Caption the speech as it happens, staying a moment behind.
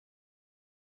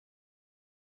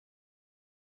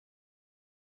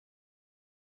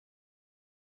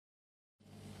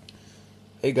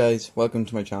Hey guys, welcome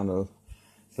to my channel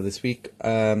for this week.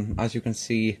 As you can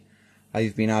see,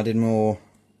 I've been adding more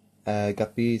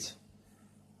guppies.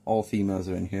 All females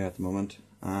are in here at the moment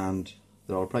and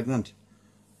they're all pregnant,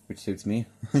 which suits me.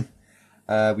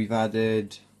 We've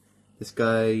added this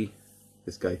girl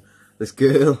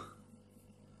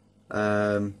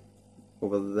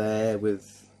over there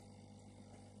with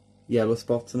yellow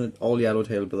spots on it, all yellow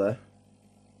tailed there.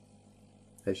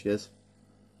 There she is.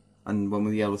 And one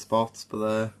with yellow spots but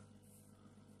there.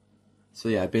 So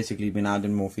yeah, basically been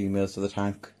adding more females to the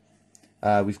tank.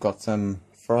 We've got some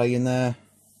fry in there.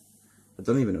 I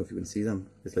don't even know if you can see them.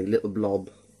 It's like little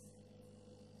blob,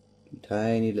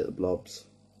 tiny little blobs.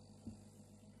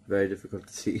 Very difficult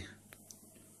to see.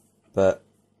 But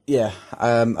yeah,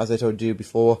 as I told you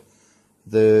before,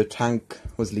 the tank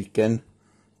was leaking,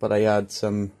 but I had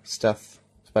some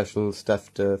special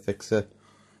stuff to fix it.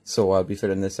 So I'll be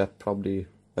filling this up probably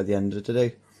by the end of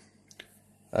today.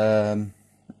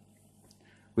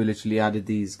 We literally added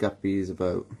these guppies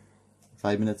about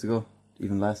 5 minutes ago,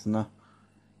 even less than that.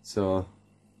 So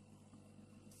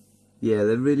yeah,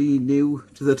 they're really new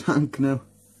to the tank now,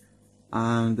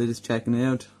 and they're just checking it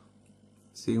out,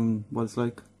 seeing what it's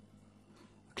like.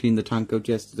 Cleaned the tank out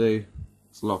yesterday.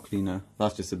 It's a lot cleaner.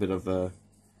 That's just a bit of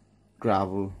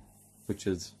gravel which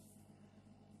has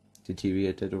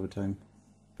deteriorated over time,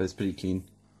 but it's pretty clean.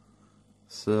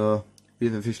 So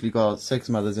we've officially got 6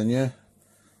 mothers in here.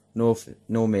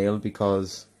 No male,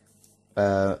 because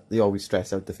they always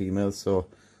stress out the females, so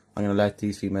I'm going to let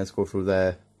these females go through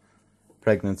their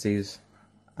pregnancies,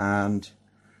 and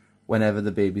whenever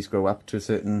the babies grow up to a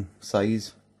certain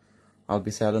size, I'll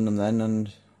be selling them then,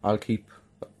 and I'll keep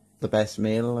the best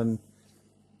male and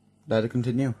let it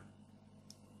continue.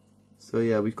 So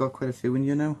yeah, we've got quite a few in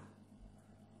here now,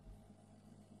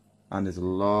 and there's a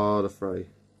lot of fry,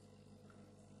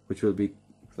 which will be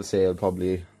for sale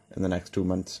probably in the next 2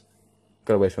 months.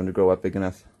 Gotta wait for them to grow up big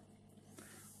enough.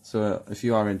 So if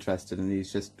you are interested in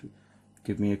these, just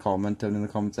give me a comment down in the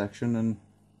comment section and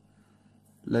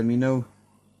let me know.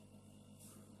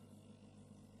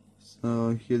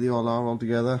 So here they all are all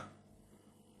together.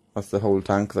 That's the whole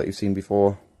tank that you've seen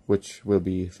before, which will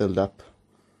be filled up,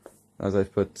 as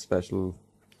I've put special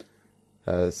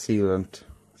sealant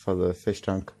for the fish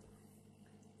tank.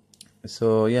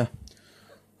 So yeah,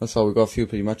 that's all we got for you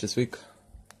pretty much this week.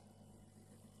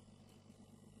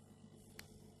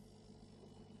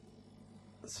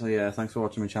 So yeah, thanks for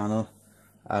watching my channel,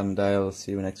 and I'll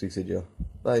see you in next week's video.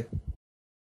 Bye.